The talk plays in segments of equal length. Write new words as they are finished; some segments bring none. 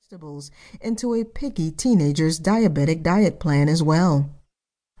vegetables into a picky teenager's diabetic diet plan as well.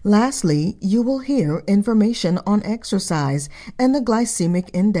 Lastly, you will hear information on exercise and the glycemic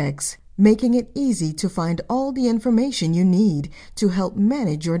index, making it easy to find all the information you need to help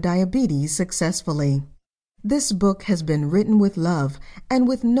manage your diabetes successfully. This book has been written with love and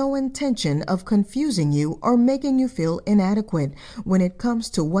with no intention of confusing you or making you feel inadequate when it comes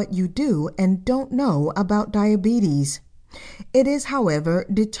to what you do and don't know about diabetes. It is, however,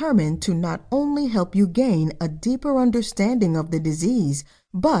 determined to not only help you gain a deeper understanding of the disease,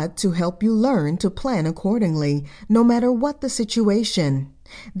 but to help you learn to plan accordingly, no matter what the situation.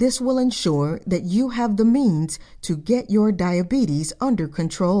 This will ensure that you have the means to get your diabetes under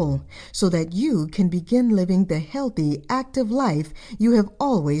control, so that you can begin living the healthy, active life you have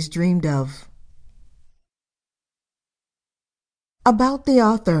always dreamed of. About the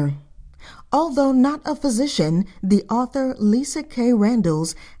author. Although not a physician, the author Lisa K.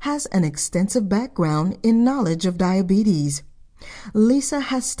 Randalls has an extensive background in knowledge of diabetes. Lisa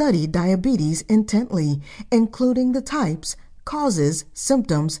has studied diabetes intently, including the types, causes,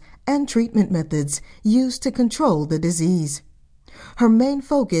 symptoms, and treatment methods used to control the disease. Her main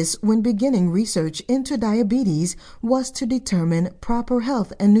focus when beginning research into diabetes was to determine proper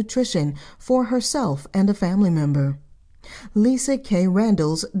health and nutrition for herself and a family member. Lisa K.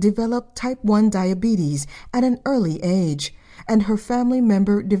 Randalls developed type 1 diabetes at an early age, and her family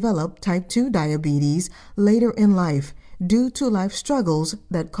member developed type 2 diabetes later in life due to life struggles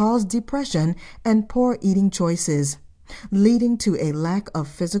that caused depression and poor eating choices, leading to a lack of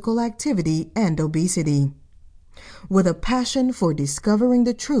physical activity and obesity. With a passion for discovering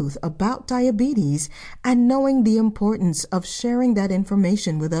the truth about diabetes and knowing the importance of sharing that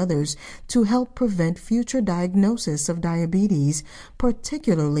information with others to help prevent future diagnosis of diabetes,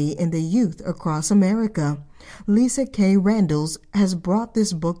 particularly in the youth across America, Lisa K. Randalls has brought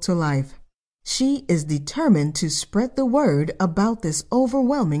this book to life. She is determined to spread the word about this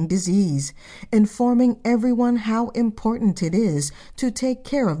overwhelming disease, informing everyone how important it is to take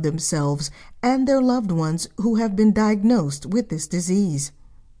care of themselves and their loved ones who have been diagnosed with this disease.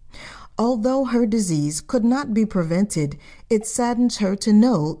 Although her disease could not be prevented, it saddens her to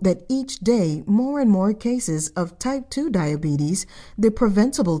know that each day more and more cases of type 2 diabetes, the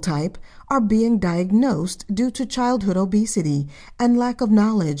preventable type, are being diagnosed due to childhood obesity and lack of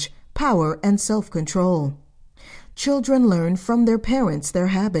knowledge, power, and self-control. Children learn from their parents their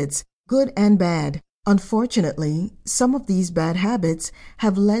habits, good and bad. Unfortunately, some of these bad habits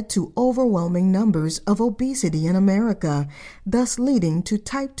have led to overwhelming numbers of obesity in America, thus leading to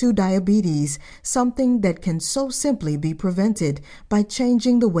type 2 diabetes, something that can so simply be prevented by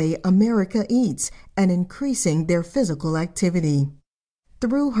changing the way America eats and increasing their physical activity.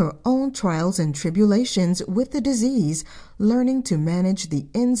 Through her own trials and tribulations with the disease, learning to manage the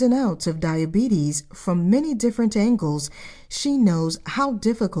ins and outs of diabetes from many different angles, she knows how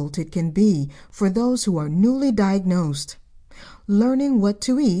difficult it can be for those who are newly diagnosed. Learning what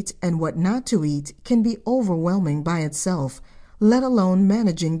to eat and what not to eat can be overwhelming by itself, let alone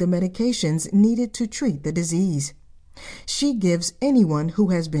managing the medications needed to treat the disease. She gives anyone who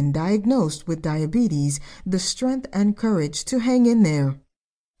has been diagnosed with diabetes the strength and courage to hang in there.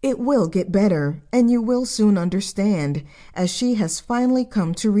 It will get better, and you will soon understand, as she has finally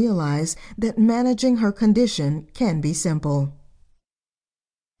come to realize that managing her condition can be simple.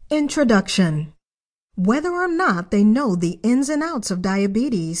 Introduction. Whether or not they know the ins and outs of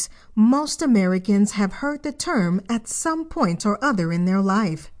diabetes, most Americans have heard the term at some point or other in their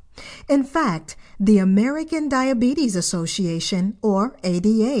life. In fact, the American Diabetes Association, or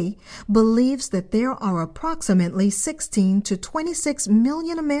ADA, believes that there are approximately 16 to 26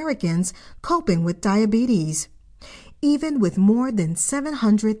 million Americans coping with diabetes. Even with more than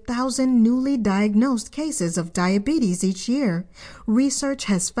 700,000 newly diagnosed cases of diabetes each year, research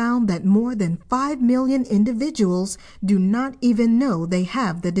has found that more than 5 million individuals do not even know they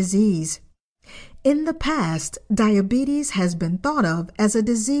have the disease. In the past, diabetes has been thought of as a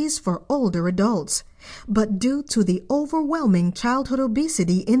disease for older adults, but due to the overwhelming childhood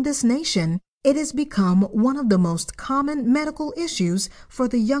obesity in this nation, it has become one of the most common medical issues for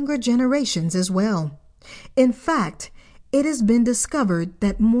the younger generations as well. In fact, it has been discovered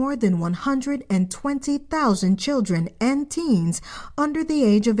that more than 120,000 children and teens under the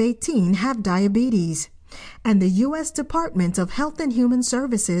age of 18 have diabetes. And the U.S. Department of Health and Human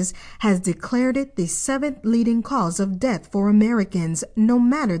Services has declared it the 7th leading cause of death for Americans, no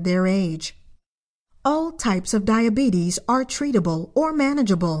matter their age. All types of diabetes are treatable or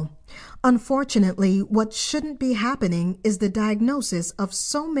manageable. Unfortunately, what shouldn't be happening is the diagnosis of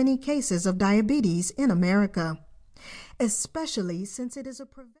so many cases of diabetes in America, especially since it is a